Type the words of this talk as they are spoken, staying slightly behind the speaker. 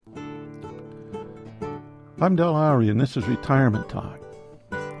I'm Del Lowry, and this is Retirement Talk.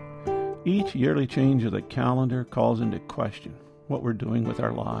 Each yearly change of the calendar calls into question what we're doing with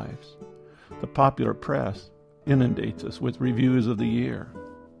our lives. The popular press inundates us with reviews of the year,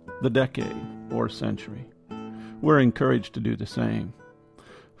 the decade, or century. We're encouraged to do the same.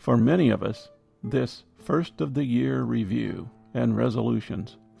 For many of us, this first of the year review and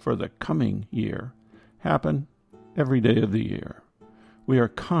resolutions for the coming year happen every day of the year. We are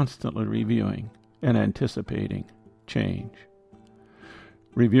constantly reviewing and anticipating change.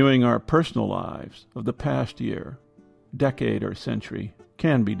 Reviewing our personal lives of the past year, decade, or century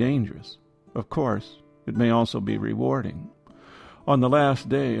can be dangerous. Of course, it may also be rewarding. On the last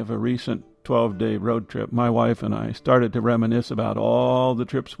day of a recent 12-day road trip, my wife and I started to reminisce about all the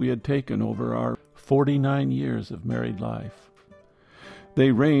trips we had taken over our 49 years of married life. They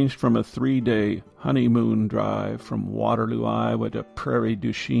ranged from a 3-day honeymoon drive from Waterloo, Iowa to Prairie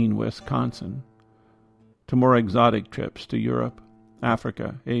du Chien, Wisconsin, to more exotic trips to Europe,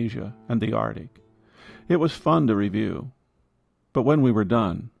 Africa, Asia, and the Arctic. It was fun to review, but when we were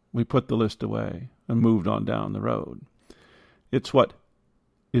done, we put the list away and moved on down the road. It's what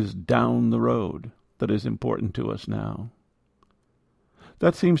is down the road that is important to us now.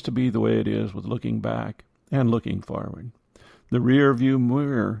 That seems to be the way it is with looking back and looking forward. The rear view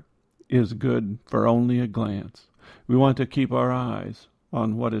mirror is good for only a glance. We want to keep our eyes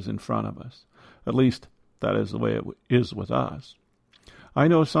on what is in front of us. At least that is the way it is with us. I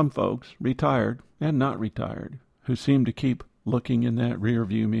know some folks, retired and not retired, who seem to keep looking in that rear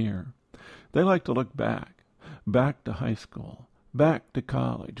view mirror. They like to look back to high school, back to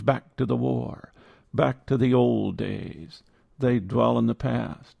college, back to the war, back to the old days. They dwell in the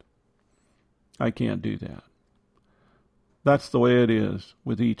past. I can't do that. That's the way it is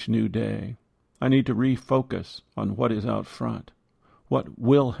with each new day. I need to refocus on what is out front, what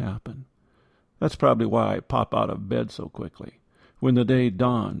will happen. That's probably why I pop out of bed so quickly. When the day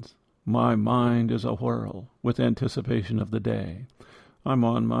dawns, my mind is a whirl with anticipation of the day. I'm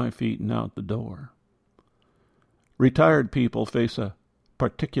on my feet and out the door. Retired people face a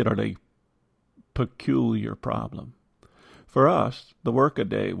particularly peculiar problem. For us, the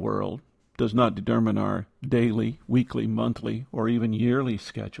workaday world does not determine our daily, weekly, monthly, or even yearly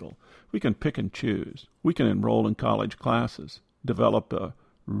schedule. We can pick and choose. We can enroll in college classes, develop a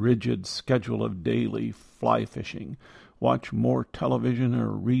rigid schedule of daily fly fishing, watch more television, or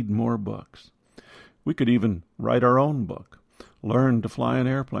read more books. We could even write our own book, learn to fly an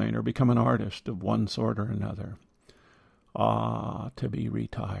airplane, or become an artist of one sort or another. Ah, to be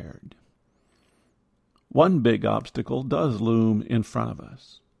retired. One big obstacle does loom in front of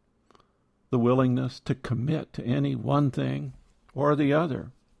us: the willingness to commit to any one thing or the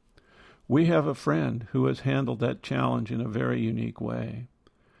other. We have a friend who has handled that challenge in a very unique way.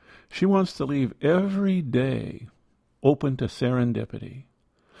 She wants to leave every day open to serendipity.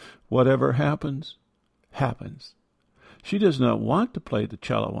 Whatever happens, happens. She does not want to play the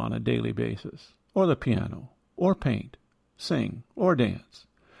cello on a daily basis, or the piano, or paint, sing, or dance.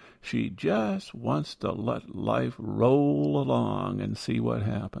 She just wants to let life roll along and see what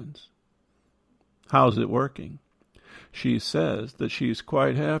happens. How's it working? She says that she's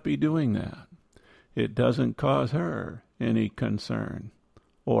quite happy doing that. It doesn't cause her any concern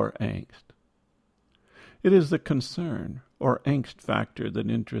or angst. It is the concern or angst factor that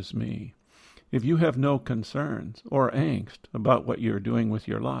interests me. If you have no concerns or angst about what you're doing with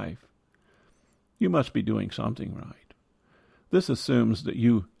your life, you must be doing something right. This assumes that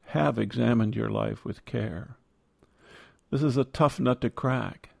you have examined your life with care. This is a tough nut to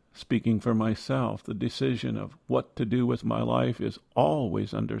crack. Speaking for myself, the decision of what to do with my life is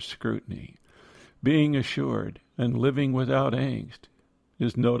always under scrutiny. Being assured and living without angst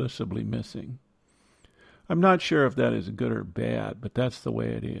is noticeably missing. I'm not sure if that is good or bad, but that's the way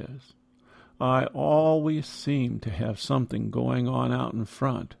it is. I always seem to have something going on out in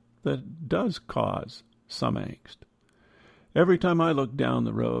front that does cause some angst. Every time I look down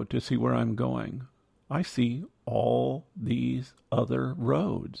the road to see where I'm going, I see all these other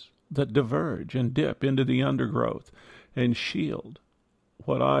roads that diverge and dip into the undergrowth and shield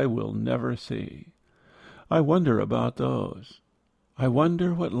what I will never see. I wonder about those. I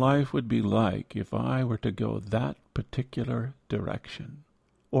wonder what life would be like if I were to go that particular direction,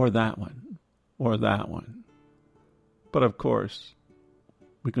 or that one, or that one. But of course,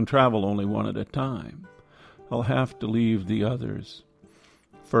 we can travel only one at a time. I'll have to leave the others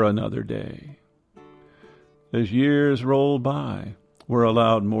for another day. As years roll by, we're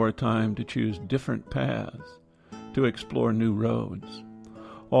allowed more time to choose different paths, to explore new roads.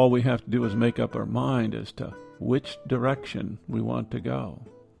 All we have to do is make up our mind as to which direction we want to go.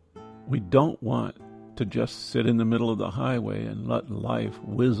 We don't want to just sit in the middle of the highway and let life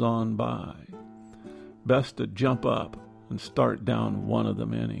whiz on by. Best to jump up and start down one of the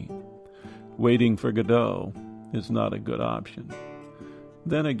many. Waiting for Godot is not a good option.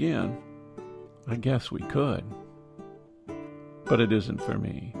 Then again, I guess we could. But it isn't for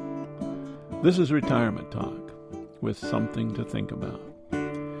me. This is Retirement Talk, with something to think about.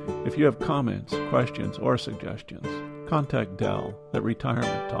 If you have comments, questions, or suggestions, contact Del at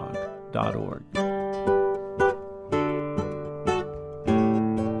retirementtalk.org.